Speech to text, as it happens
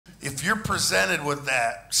if you're presented with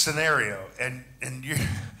that scenario and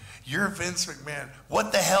you're Vince McMahon,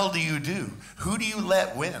 what the hell do you do? Who do you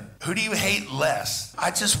let win? Who do you hate less?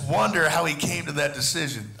 I just wonder how he came to that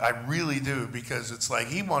decision. I really do, because it's like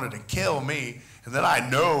he wanted to kill me, and then I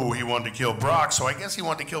know he wanted to kill Brock, so I guess he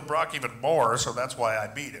wanted to kill Brock even more, so that's why I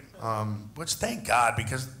beat him. Which, thank God,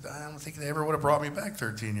 because I don't think they ever would have brought me back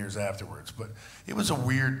 13 years afterwards. But it was a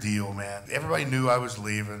weird deal, man. Everybody knew I was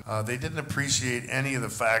leaving. They didn't appreciate any of the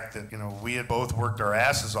fact that, we had both worked our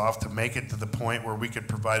asses off to make it to the point where we could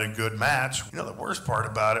provide a good match. The worst part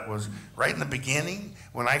about it was right in the beginning,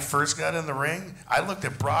 when I first got in the ring, I looked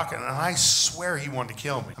at Brock and I swear he wanted to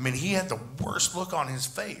kill me. I mean, he had the worst look on his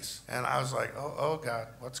face. And I was like, oh God,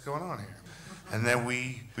 what's going on here? And then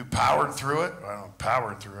we powered through it. Well,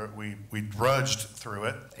 powered through it. We drudged through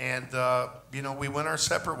it. And, we went our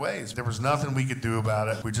separate ways. There was nothing we could do about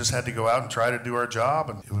it. We just had to go out and try to do our job.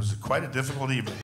 And it was quite a difficult evening.